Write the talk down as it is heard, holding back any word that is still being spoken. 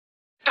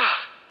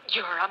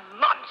You're a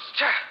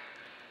monster!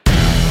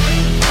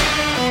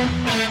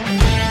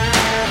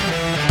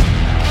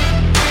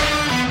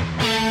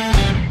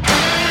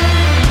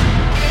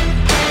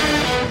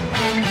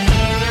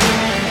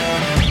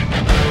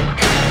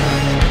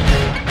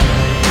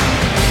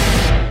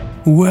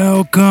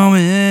 Welcome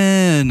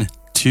in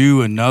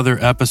to another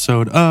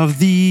episode of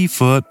the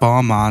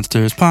Football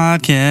Monsters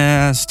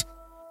podcast.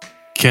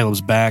 Caleb's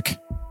back.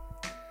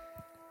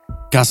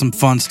 Got some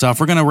fun stuff.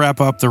 We're going to wrap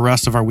up the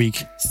rest of our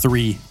week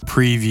 3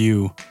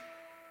 preview.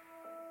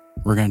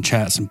 We're going to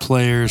chat some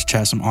players,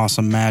 chat some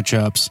awesome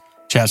matchups,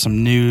 chat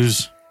some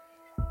news,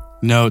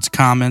 notes,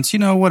 comments,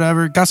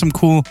 whatever. Got some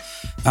cool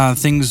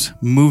things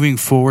moving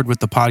forward with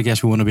the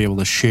podcast we want to be able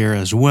to share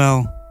as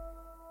well.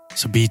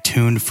 So be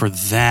tuned for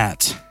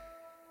that.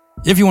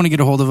 If you want to get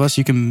a hold of us,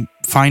 you can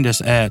find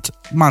us at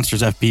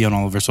Monsters FB on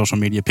all of our social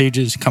media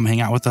pages. Come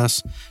hang out with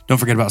us. Don't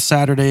forget about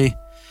Saturday,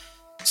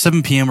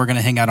 7 p.m. We're going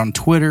to hang out on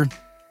Twitter.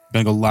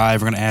 We're going to go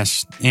live. We're going to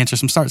answer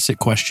some start-sit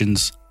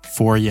questions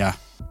for you.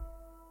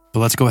 But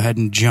let's go ahead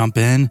and jump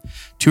in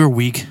to our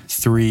week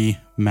 3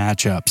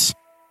 matchups.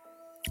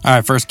 All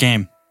right, first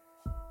game.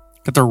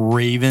 Got the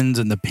Ravens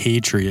and the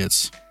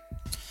Patriots.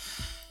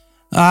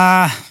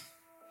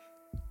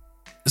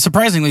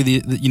 Surprisingly,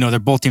 they're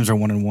both teams are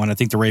 1-1. I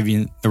think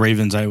the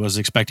Ravens I was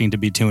expecting to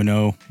be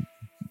 2-0.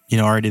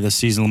 Already this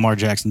season, Lamar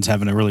Jackson's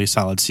having a really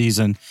solid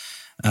season.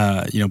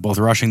 Both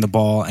rushing the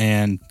ball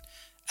and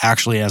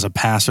actually as a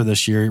passer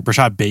this year.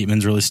 Rashad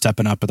Bateman's really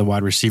stepping up at the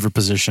wide receiver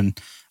position,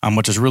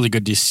 which is really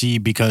good to see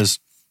because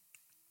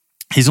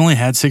he's only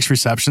had 6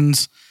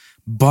 receptions,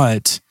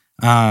 but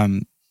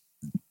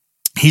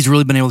he's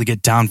really been able to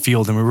get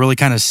downfield, and we're really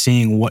kind of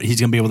seeing what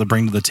he's going to be able to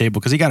bring to the table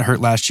because he got hurt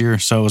last year,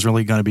 so it was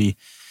really going to be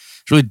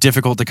really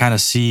difficult to kind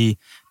of see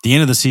the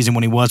end of the season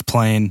when he was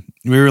playing.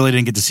 We really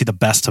didn't get to see the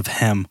best of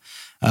him.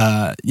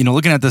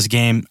 Looking at this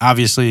game,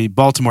 obviously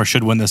Baltimore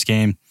should win this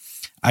game.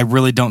 I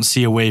really don't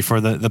see a way for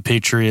the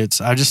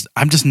Patriots. I'm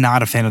just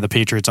not a fan of the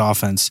Patriots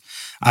offense.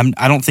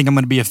 I don't think I'm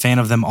going to be a fan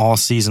of them all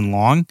season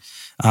long.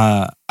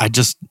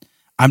 There's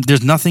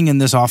nothing in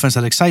this offense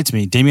that excites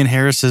me. Damian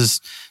Harris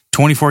is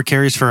 24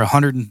 carries for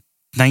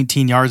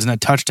 119 yards and a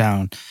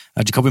touchdown.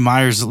 Jacoby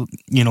Myers,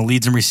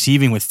 leads in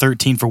receiving with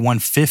 13 for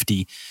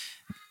 150.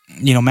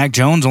 Mac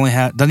Jones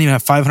doesn't even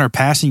have 500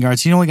 passing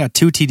yards. He only got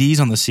 2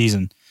 TDs on the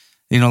season.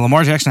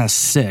 Lamar Jackson has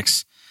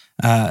 6.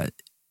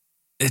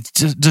 It's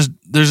just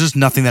there's just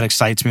nothing that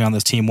excites me on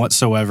this team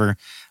whatsoever.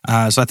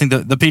 So I think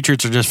the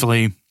Patriots are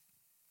definitely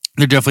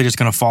just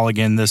going to fall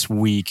again this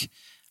week.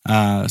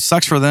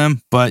 Sucks for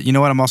them, but you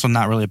know what? I'm also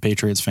not really a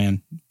Patriots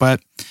fan. But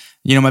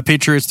my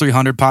Patriots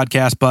 300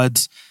 podcast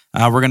buds,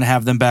 we're going to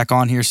have them back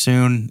on here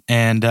soon,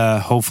 and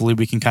hopefully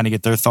we can kind of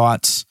get their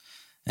thoughts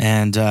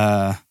and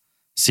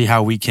see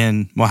how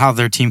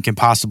their team can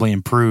possibly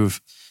improve,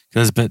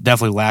 because it's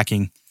definitely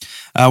lacking.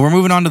 We're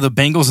moving on to the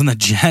Bengals and the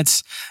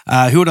Jets.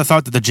 Who would have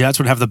thought that the Jets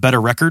would have the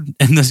better record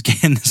in this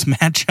game, this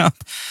matchup?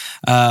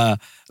 I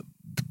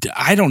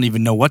don't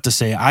even know what to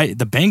say.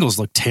 The Bengals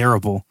look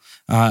terrible.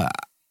 Ja'Marr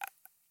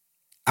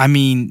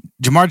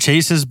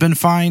Chase has been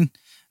fine.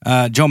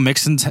 Joe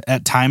Mixon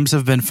at times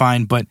have been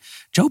fine, but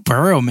Joe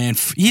Burrow, man,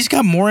 he's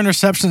got more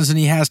interceptions than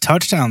he has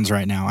touchdowns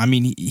right now.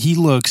 He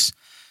looks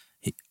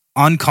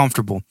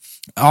uncomfortable.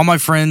 All my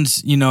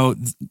friends,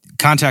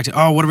 contacted,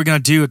 what are we going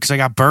to do? Because I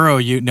got Burrow.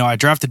 I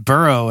drafted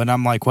Burrow, and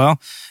I'm like,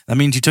 well, that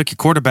means you took your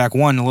quarterback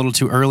one a little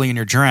too early in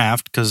your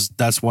draft, because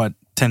that's what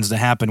tends to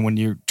happen when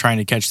you're trying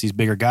to catch these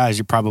bigger guys.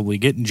 You're probably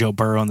getting Joe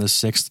Burrow in the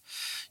 5th,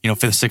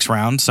 6th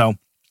round. So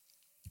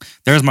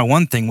there's my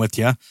one thing with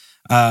you.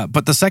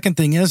 But the second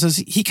thing is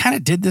he kind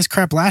of did this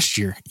crap last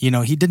year.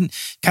 He didn't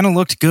kind of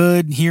looked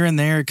good here and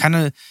there, kind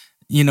of,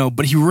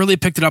 but he really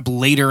picked it up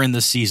later in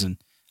the season.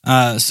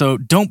 So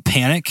don't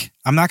panic.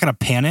 I'm not going to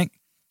panic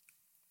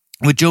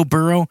with Joe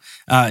Burrow.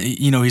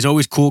 He's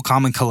always cool,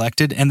 calm, and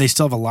collected, and they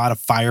still have a lot of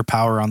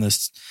firepower on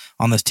this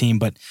team.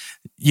 But,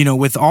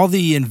 with all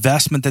the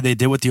investment that they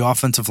did with the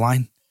offensive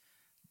line,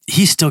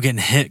 he's still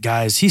getting hit,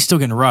 guys. He's still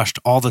getting rushed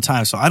all the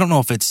time. So I don't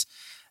know if it's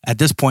at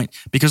this point,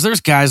 because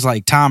there's guys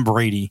like Tom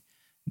Brady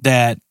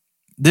that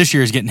this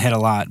year is getting hit a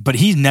lot, but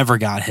he never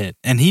got hit.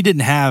 And he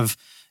didn't have,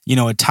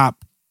 a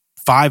top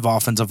 5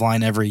 offensive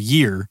line every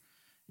year.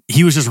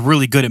 He was just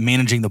really good at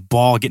managing the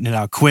ball, getting it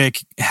out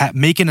quick,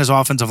 making his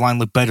offensive line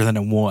look better than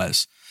it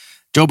was.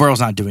 Joe Burrow's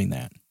not doing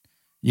that.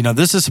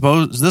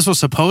 This was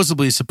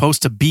supposedly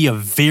supposed to be a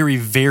very,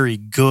 very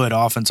good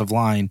offensive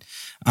line,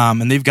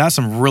 and they've got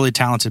some really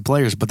talented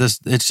players, but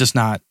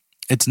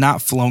it's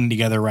not flowing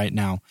together right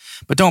now.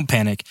 But don't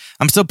panic.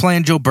 I'm still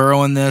playing Joe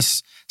Burrow in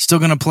this. Still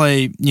going to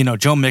play,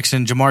 Joe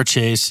Mixon, Ja'Marr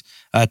Chase,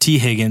 T.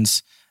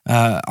 Higgins.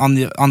 On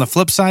the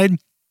flip side,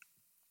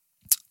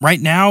 right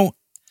now,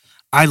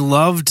 I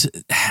loved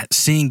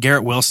seeing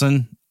Garrett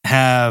Wilson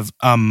have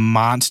a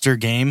monster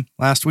game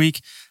last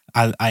week.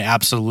 I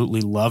absolutely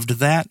loved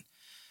that.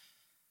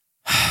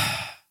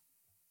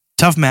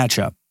 Tough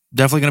matchup.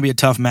 Definitely going to be a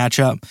tough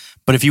matchup.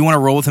 But if you want to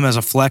roll with him as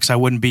a flex, I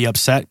wouldn't be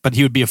upset. But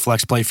he would be a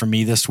flex play for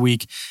me this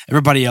week.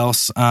 Everybody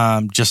else,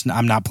 I'm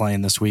not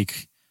playing this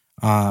week.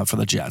 for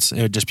the Jets.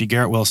 It would just be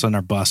Garrett Wilson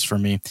or bust for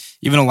me.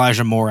 Even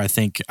Elijah Moore, I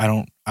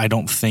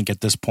don't think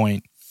at this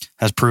point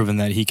has proven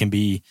that he can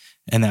be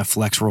in that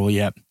flex role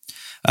yet.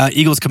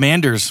 Eagles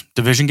Commanders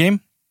division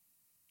game.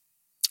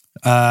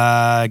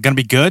 Gonna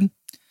be good.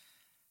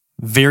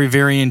 Very,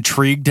 very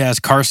intrigued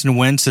as Carson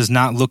Wentz is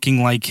not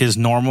looking like his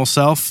normal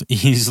self.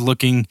 He's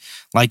looking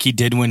like he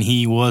did when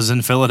he was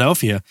in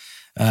Philadelphia.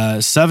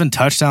 7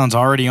 touchdowns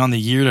already on the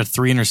year to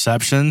 3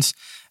 interceptions.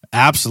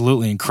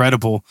 Absolutely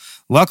incredible.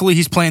 Luckily,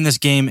 he's playing this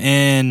game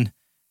in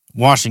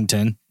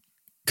Washington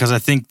because I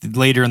think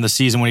later in the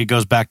season when he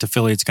goes back to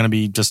Philly, it's going to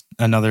be just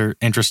another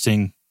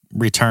interesting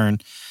return.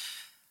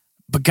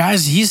 But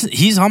guys,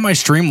 he's on my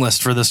stream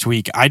list for this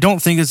week. I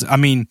don't think it's, I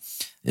mean,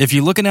 if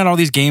you're looking at all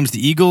these games,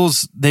 the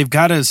Eagles, they've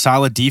got a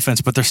solid defense,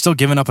 but they're still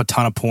giving up a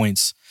ton of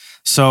points.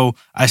 So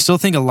I still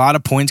think a lot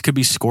of points could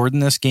be scored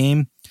in this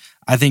game.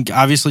 I think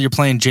obviously you're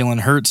playing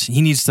Jalen Hurts.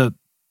 He needs to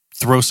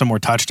throw some more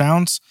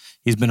touchdowns.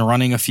 He's been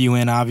running a few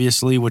in,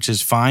 obviously, which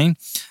is fine.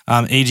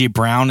 A.J.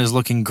 Brown is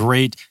looking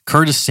great.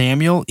 Curtis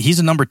Samuel, he's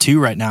a number 2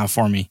 right now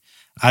for me.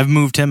 I've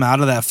moved him out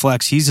of that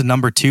flex. He's a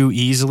number 2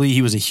 easily.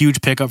 He was a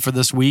huge pickup for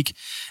this week.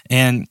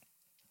 And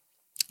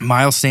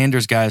Miles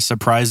Sanders, guys,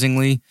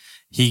 surprisingly,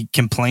 he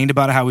complained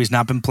about how he's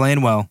not been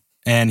playing well,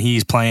 and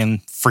he's playing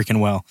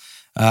freaking well.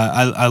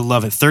 I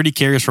love it. 30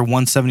 carries for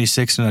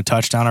 176 and a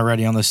touchdown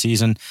already on the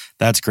season.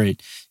 That's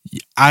great.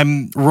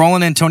 I'm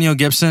rolling Antonio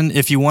Gibson.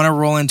 If you want to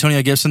roll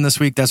Antonio Gibson this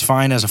week, that's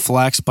fine as a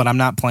flex, but I'm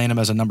not playing him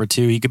as a number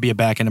 2. He could be a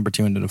back end number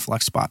 2 into the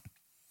flex spot.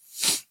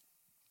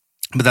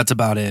 But that's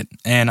about it.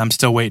 And I'm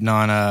still waiting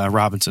on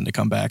Robinson to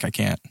come back. I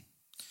can't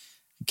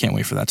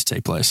wait for that to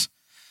take place.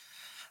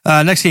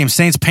 Next game,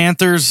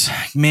 Saints-Panthers.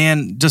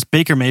 Man, just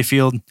Baker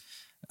Mayfield.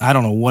 I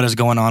don't know what is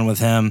going on with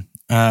him.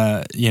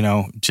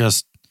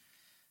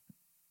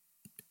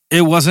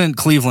 It wasn't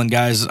Cleveland,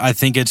 guys. I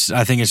think it's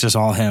just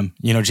all him.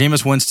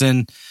 Jameis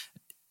Winston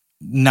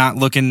not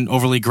looking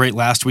overly great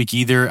last week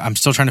either. I'm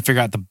still trying to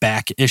figure out the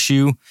back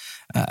issue.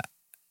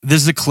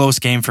 This is a close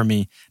game for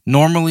me.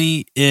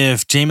 Normally,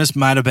 if Jameis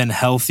might have been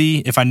healthy,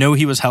 if I know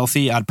he was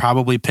healthy, I'd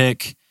probably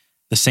pick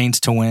the Saints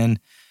to win.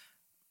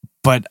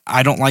 But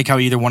I don't like how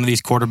either one of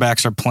these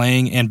quarterbacks are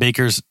playing, and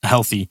Baker's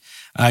healthy.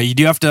 You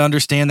do have to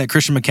understand that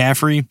Christian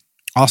McCaffrey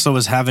also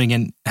is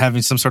having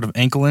some sort of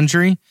ankle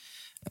injury.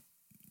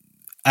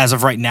 As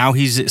of right now,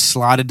 he's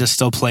slotted to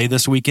still play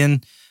this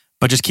weekend,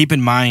 but just keep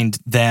in mind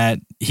that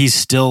he's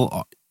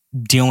still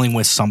dealing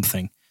with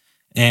something.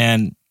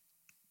 And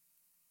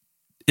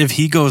if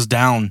he goes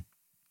down,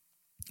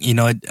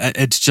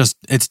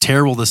 it's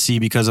terrible to see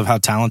because of how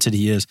talented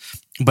he is,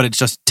 but it's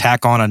just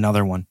tack on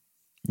another one.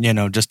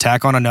 Just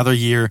tack on another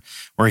year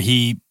where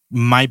he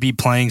might be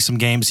playing some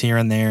games here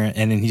and there,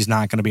 and then he's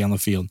not going to be on the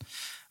field.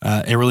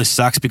 It really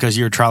sucks because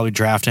you'd probably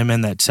draft him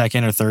in that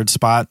second or third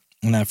spot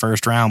in that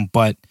first round,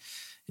 but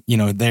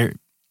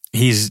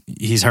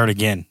he's hurt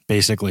again,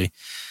 basically.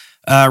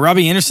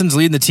 Robbie Anderson's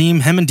leading the team.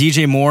 Him and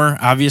DJ Moore,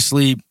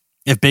 obviously,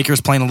 if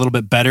Baker's playing a little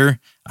bit better,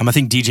 I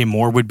think DJ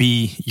Moore would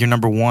be your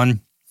number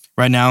 1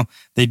 right now.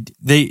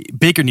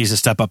 Baker needs to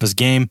step up his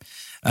game.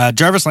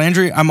 Jarvis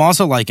Landry, I'm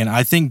also liking.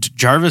 I think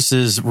Jarvis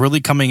is really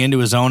coming into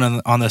his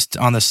own on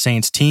the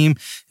Saints team.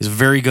 He's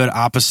very good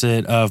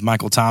opposite of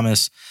Michael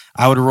Thomas.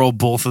 I would roll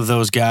both of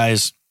those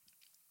guys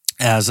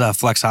as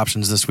flex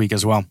options this week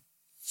as well.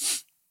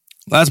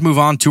 Let's move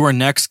on to our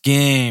next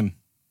game.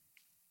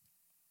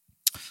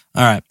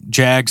 All right,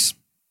 Jags,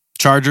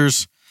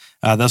 Chargers.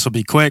 This will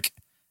be quick.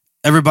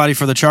 Everybody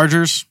for the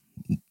Chargers,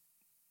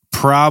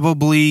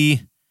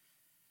 probably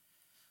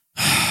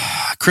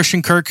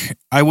Christian Kirk.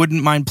 I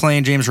wouldn't mind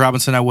playing James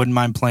Robinson. I wouldn't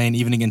mind playing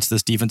even against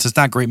this defense. It's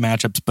not great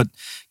matchups, but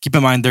keep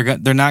in mind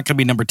they're not going to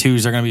be number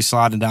 2s. They're going to be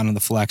slotted down in the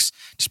flex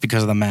just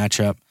because of the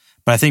matchup.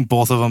 But I think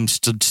both of them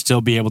should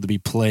still be able to be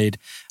played.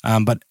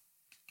 But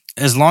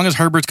as long as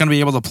Herbert's going to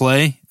be able to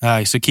play,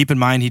 so keep in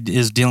mind he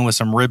is dealing with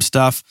some rib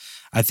stuff.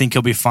 I think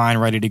he'll be fine,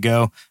 ready to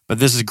go. But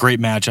this is a great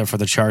matchup for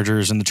the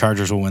Chargers, and the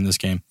Chargers will win this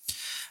game.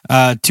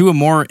 To a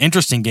more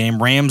interesting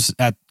game, Rams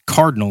at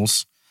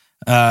Cardinals.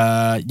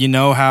 You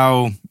know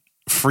how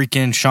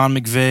freaking Sean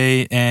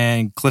McVay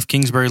and Cliff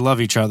Kingsbury love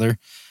each other,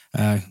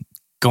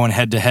 going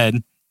head to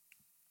head.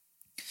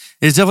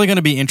 It's definitely going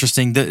to be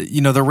interesting.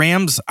 The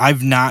Rams,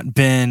 I've not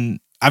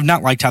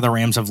liked how the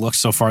Rams have looked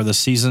so far this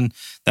season.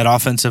 That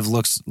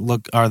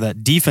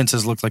that defense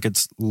has looked like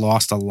it's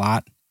lost a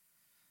lot.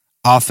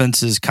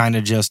 Offense is kind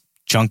of just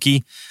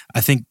junky. I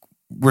think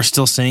we're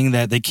still saying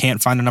that they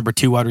can't find a number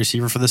 2 wide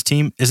receiver for this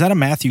team. Is that a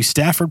Matthew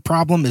Stafford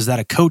problem? Is that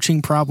a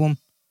coaching problem?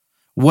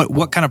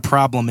 What kind of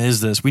problem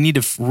is this? We need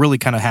to really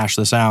kind of hash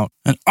this out.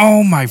 And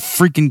oh my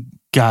freaking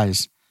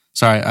guys.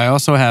 Sorry, I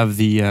also have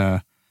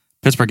the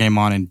Pittsburgh game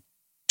on, and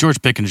George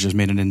Pickens just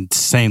made an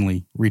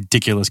insanely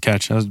ridiculous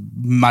catch. That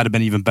might have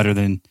been even better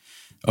than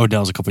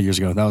Odell's a couple years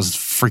ago. That was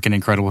freaking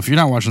incredible. If you're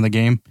not watching the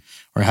game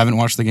or haven't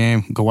watched the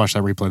game, go watch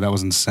that replay. That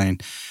was insane.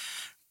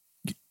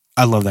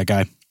 I love that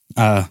guy.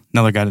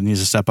 Another guy that needs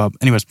to step up.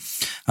 Anyways,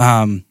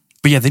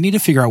 but yeah, they need to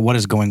figure out what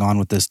is going on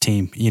with this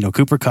team.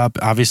 Cooper Kupp,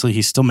 obviously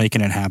he's still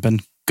making it happen.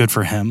 good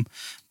for him.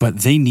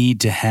 But they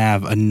need to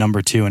have a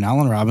number 2, and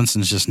Allen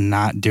Robinson's just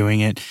not doing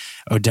it.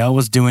 Odell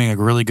was doing a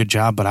really good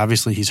job, but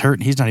obviously he's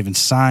hurt. He's not even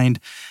signed.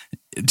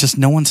 Just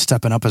no one's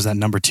stepping up as that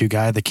number 2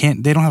 guy. They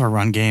don't have a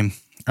run game.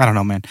 I don't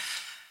know, man.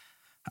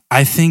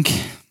 I think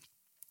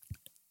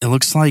it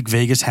looks like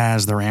Vegas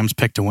has the Rams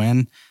picked to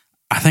win.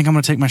 I think I'm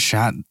going to take my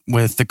shot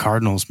with the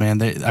Cardinals, man.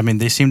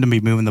 They seem to be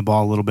moving the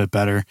ball a little bit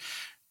better.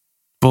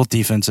 Both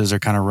defenses are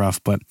kind of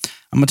rough, but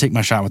I'm going to take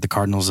my shot with the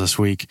Cardinals this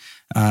week.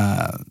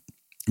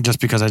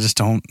 Just because I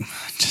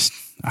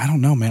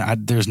don't know,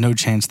 man. There's no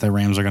chance the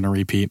Rams are going to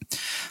repeat.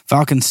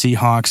 Falcons,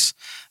 Seahawks,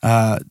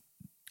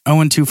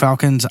 0-2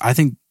 Falcons. I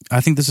think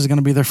this is going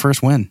to be their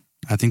first win.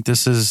 I think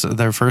this is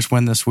their first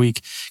win this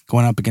week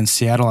going up against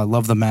Seattle. I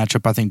love the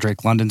matchup. I think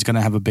Drake London's going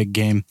to have a big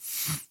game.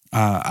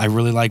 I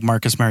really like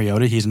Marcus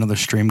Mariota. He's another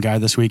stream guy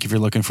this week if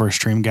you're looking for a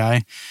stream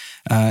guy.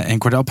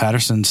 And Cordell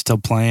Patterson's still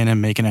playing and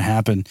making it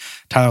happen.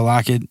 Tyler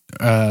Lockett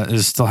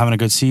is still having a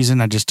good season.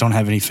 I just don't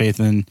have any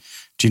faith in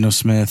Geno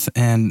Smith.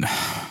 And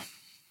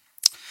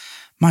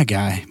my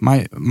guy,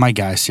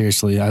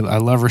 seriously. I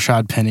love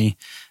Rashad Penny.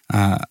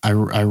 I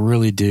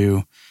really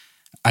do.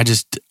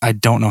 I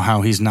don't know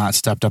how he's not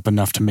stepped up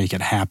enough to make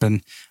it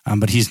happen,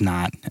 but he's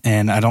not.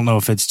 And I don't know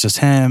if it's just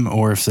him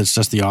or if it's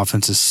just the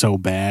offense is so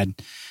bad.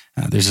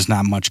 There's just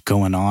not much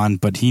going on,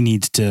 but he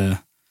needs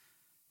to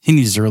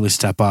really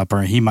step up,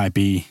 or he might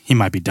be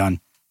done.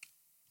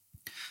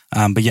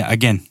 But yeah,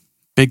 again,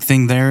 big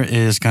thing there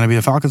is going to be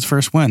the Falcons'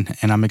 first win,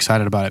 and I'm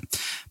excited about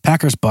it.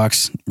 Packers,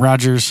 Bucks,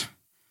 Rodgers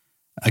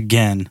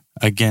again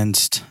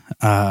against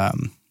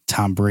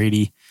Tom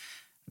Brady.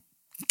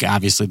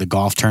 Obviously, the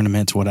golf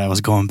tournament's what I was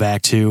going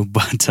back to,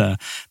 but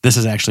this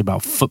is actually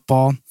about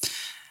football.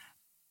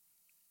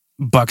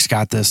 Bucks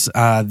got this.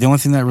 The only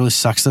thing that really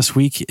sucks this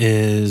week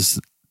is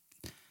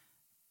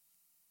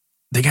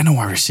they got no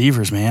wide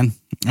receivers, man.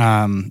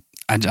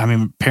 I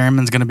mean,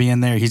 Perriman's going to be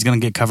in there. He's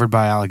going to get covered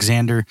by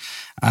Alexander.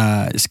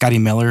 Scotty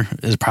Miller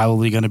is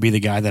probably going to be the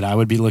guy that I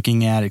would be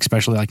looking at,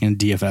 especially like in a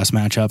DFS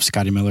matchup.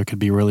 Scotty Miller could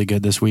be really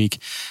good this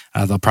week.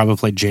 They'll probably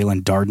play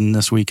Jalen Darden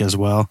this week as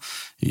well.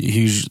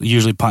 He's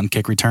usually punt and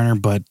kick returner,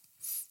 but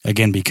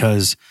again,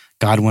 because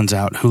Godwin's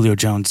out, Julio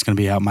Jones is going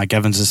to be out, Mike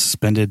Evans is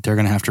suspended, they're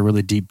going to have to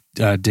really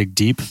dig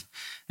deep.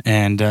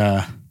 And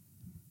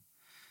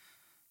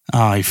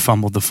he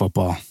fumbled the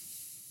football.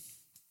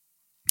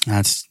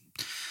 That's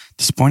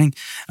disappointing,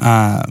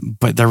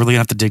 but they're really going to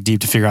have to dig deep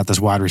to figure out this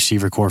wide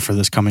receiver core for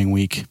this coming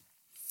week.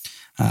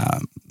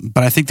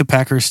 But I think the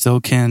Packers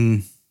still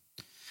can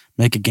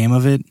make a game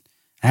of it.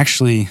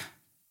 Actually,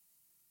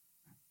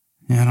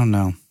 yeah, I don't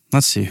know.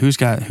 Let's see who's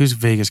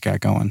Vegas got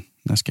going in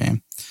this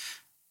game.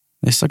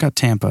 They still got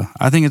Tampa.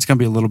 I think it's going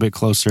to be a little bit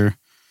closer.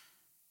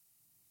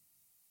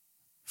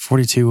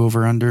 42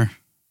 over under.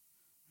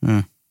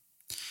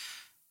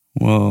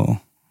 We'll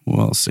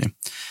see.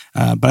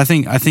 But I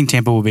think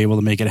Tampa will be able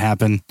to make it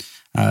happen.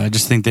 I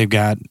just think they've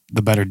got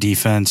the better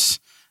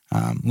defense,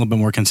 a little bit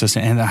more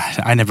consistent. And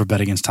I never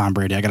bet against Tom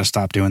Brady. I got to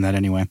stop doing that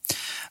anyway.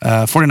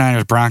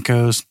 49ers,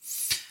 Broncos.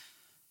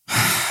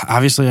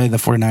 Obviously, the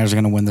 49ers are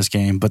going to win this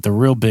game, but the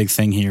real big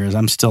thing here is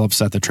I'm still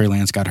upset that Trey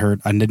Lance got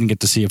hurt. I didn't get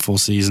to see a full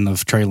season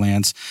of Trey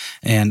Lance,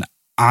 and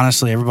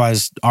honestly,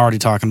 everybody's already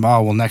talking about,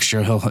 oh, well, next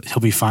year he'll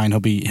be fine, he'll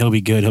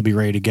be good, he'll be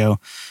ready to go.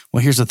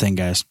 Well, here's the thing,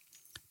 guys.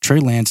 Trey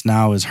Lance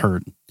now is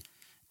hurt,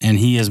 and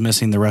he is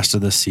missing the rest of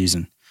this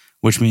season,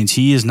 which means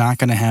he is not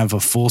going to have a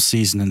full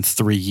season in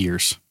 3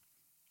 years.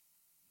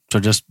 So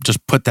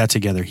just put that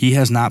together. He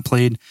has not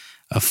played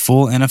a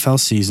full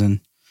NFL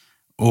season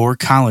or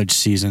college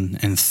season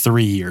in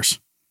 3 years.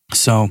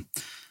 So,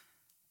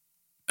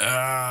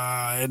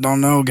 I don't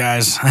know,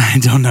 guys. I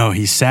don't know.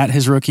 He sat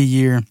his rookie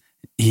year.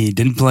 He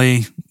didn't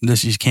play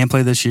this. He can't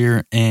play this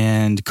year,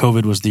 and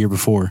COVID was the year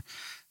before.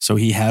 So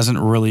he hasn't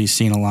really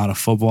seen a lot of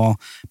football.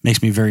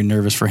 Makes me very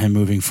nervous for him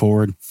moving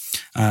forward.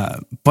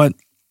 But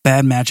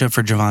bad matchup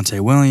for Javonte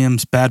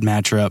Williams. Bad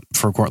matchup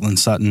for Cortland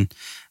Sutton.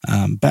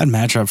 Bad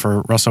matchup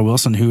for Russell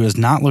Wilson, who has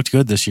not looked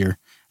good this year.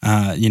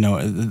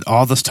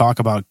 All this talk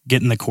about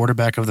getting the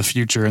quarterback of the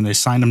future, and they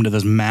signed him to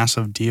this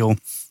massive deal.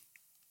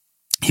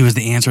 He was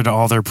the answer to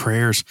all their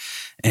prayers.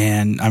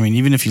 And I mean,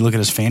 even if you look at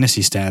his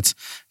fantasy stats,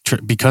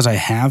 because I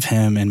have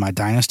him in my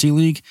dynasty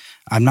league,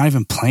 I'm not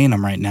even playing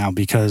him right now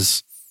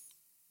because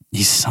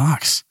he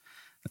sucks.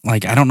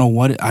 Like, I don't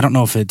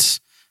know if it's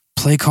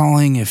play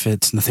calling, if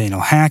it's Nathaniel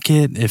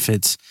Hackett, if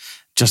it's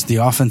just the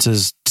offense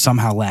is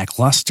somehow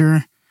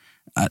lackluster.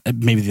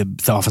 Maybe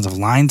the offensive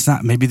line's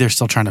not. Maybe they're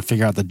still trying to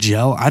figure out the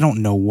gel. I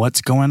don't know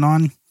what's going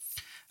on,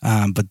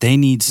 but they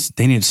need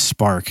a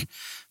spark.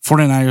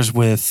 49ers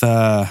with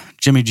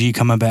Jimmy G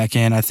coming back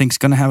in, I think is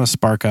going to have a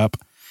spark up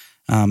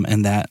on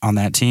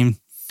that team.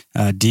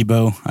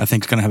 Debo, I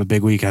think, is going to have a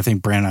big week. I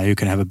think Brandon Ayuk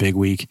can have a big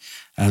week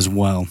as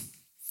well.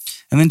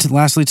 And then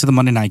lastly to the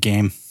Monday night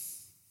game,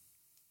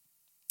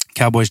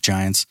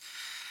 Cowboys-Giants.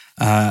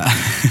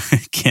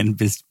 Again,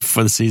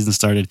 before the season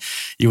started,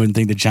 you wouldn't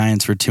think the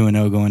Giants were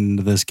 2-0 going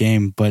into this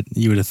game, but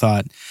you would have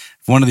thought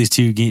if one of these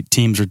two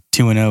teams were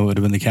 2-0, it would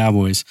have been the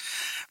Cowboys.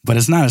 but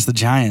it's not. It's the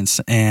Giants.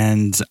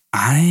 And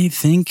I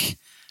think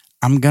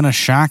I'm going to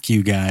shock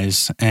you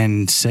guys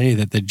and say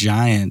that the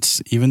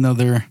Giants, even though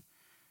they're,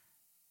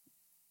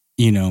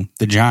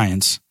 the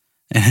Giants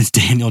and it's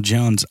Daniel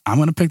Jones, I'm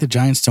going to pick the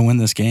Giants to win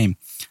this game.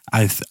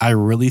 I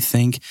really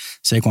think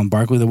Saquon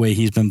Barkley, the way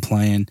he's been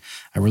playing,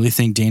 I really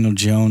think Daniel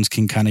Jones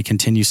can kind of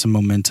continue some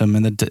momentum,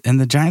 and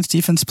the Giants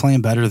defense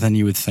playing better than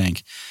you would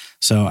think.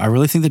 So I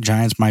really think the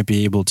Giants might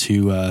be able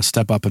to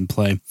step up and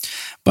play.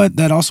 But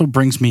that also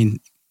brings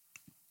me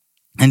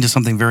into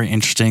something very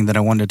interesting that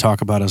I wanted to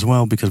talk about as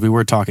well, because we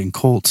were talking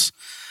Colts.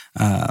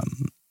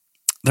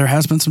 There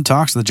has been some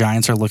talks. The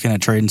Giants are looking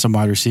at trading some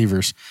wide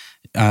receivers.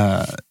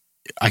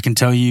 I can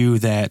tell you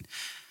that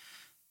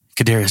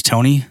Kadarius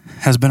Toney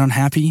has been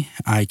unhappy.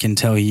 I can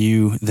tell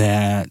you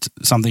that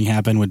something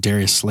happened with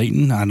Darius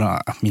Slayton.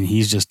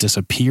 He's just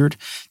disappeared.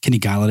 Kenny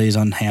Golladay is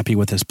unhappy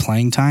with his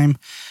playing time.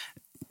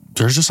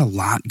 There's just a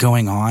lot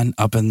going on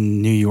up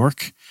in New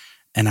York,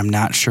 and I'm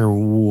not sure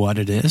what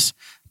it is,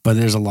 but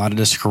there's a lot of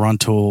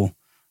disgruntled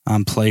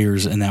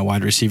players in that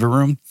wide receiver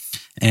room.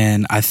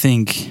 And I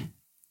think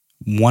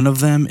one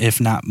of them,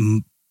 if not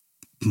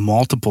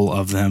multiple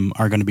of them,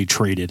 are going to be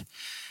traded.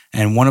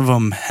 And one of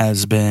them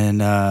has been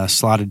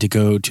slotted to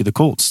go to the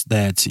Colts.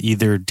 That's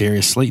either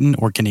Darius Slayton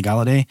or Kenny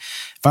Golladay.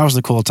 If I was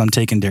the Colts, I'm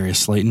taking Darius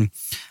Slayton.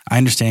 I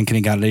understand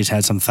Kenny Galladay's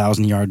had some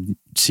 1,000-yard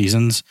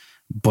seasons,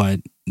 but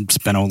it's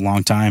been a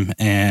long time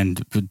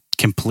and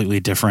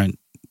completely different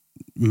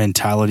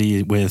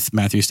mentality with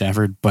Matthew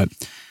Stafford. But,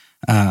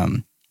 I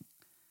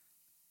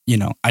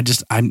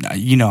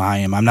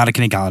am. I'm not a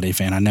Kenny Golladay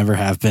fan. I never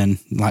have been,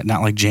 not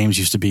like James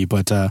used to be.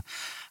 But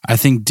I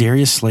think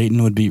Darius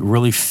Slayton would be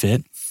really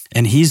fit.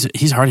 And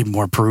he's already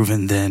more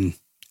proven than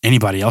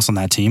anybody else on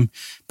that team.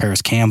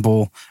 Paris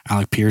Campbell,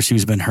 Alec Pierce,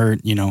 who's been hurt,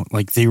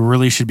 they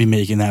really should be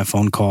making that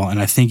phone call. And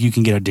I think you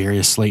can get a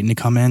Darius Slayton to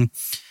come in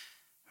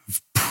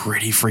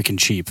pretty freaking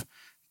cheap.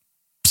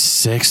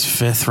 6th,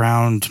 5th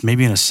round,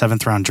 maybe in a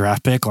 7th round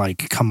draft pick.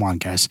 Like, come on,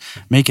 guys,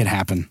 make it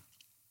happen.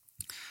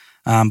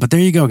 But there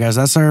you go, guys.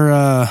 That's our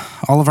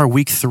all of our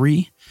week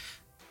 3.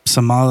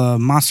 Some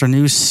monster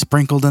news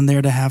sprinkled in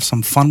there to have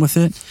some fun with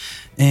it.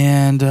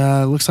 And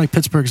looks like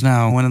Pittsburgh's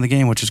now winning the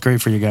game, which is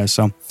great for you guys.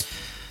 So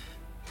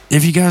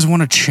if you guys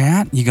want to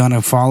chat, you're going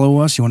to follow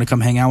us, you want to come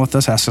hang out with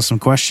us, ask us some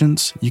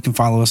questions, you can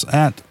follow us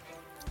at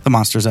The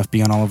Monsters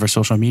FB on all of our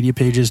social media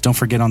pages. Don't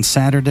forget, on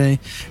Saturday,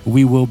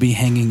 we will be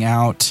hanging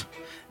out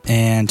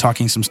and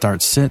talking some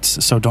start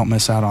sits. So don't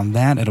miss out on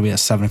that. It'll be at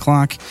 7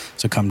 o'clock.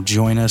 So come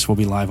join us. We'll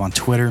be live on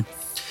Twitter.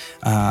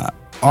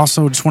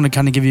 Also, just want to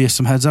kind of give you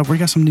some heads up. We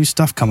got some new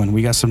stuff coming.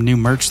 We got some new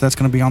merch that's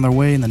going to be on their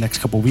way in the next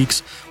couple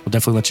weeks. We'll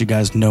definitely let you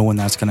guys know when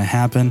that's going to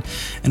happen.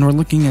 And we're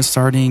looking at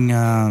starting,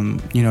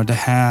 to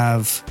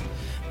have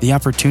the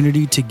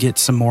opportunity to get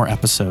some more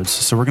episodes.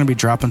 So we're going to be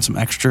dropping some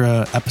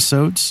extra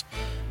episodes,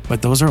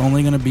 but those are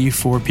only going to be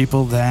for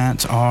people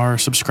that are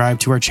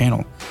subscribed to our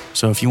channel.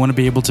 So if you want to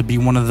be able to be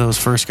one of those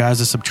first guys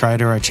to subscribe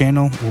to our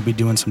channel, we'll be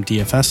doing some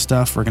DFS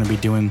stuff. We're going to be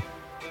doing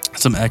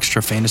some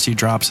extra fantasy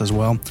drops as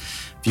well.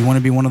 If you want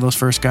to be one of those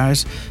first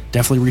guys,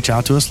 definitely reach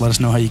out to us. Let us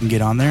know how you can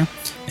get on there,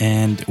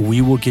 and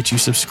we will get you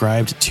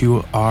subscribed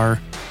to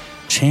our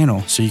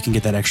channel so you can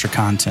get that extra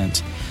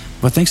content.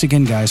 But thanks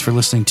again, guys, for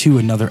listening to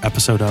another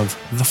episode of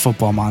the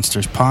Football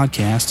Monsters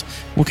podcast.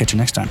 We'll catch you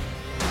next time.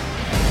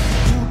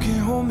 You can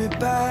hold me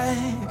back.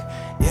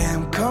 Yeah,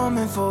 I'm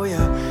coming for you.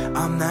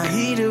 I'm not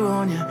heater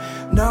on you.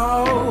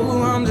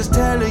 No, I'm just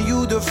telling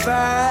you the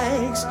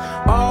facts.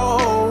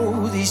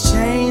 Oh, these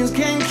chains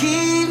can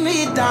keep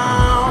me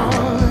down.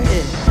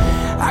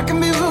 I can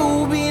be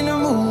rude, be in the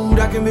mood,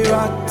 I can be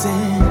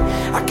rotten.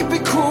 I can be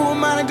cool,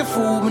 mind like a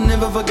fool, but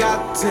never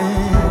forgotten.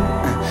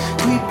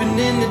 Creeping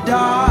in the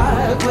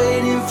dark,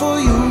 waiting for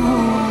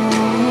you.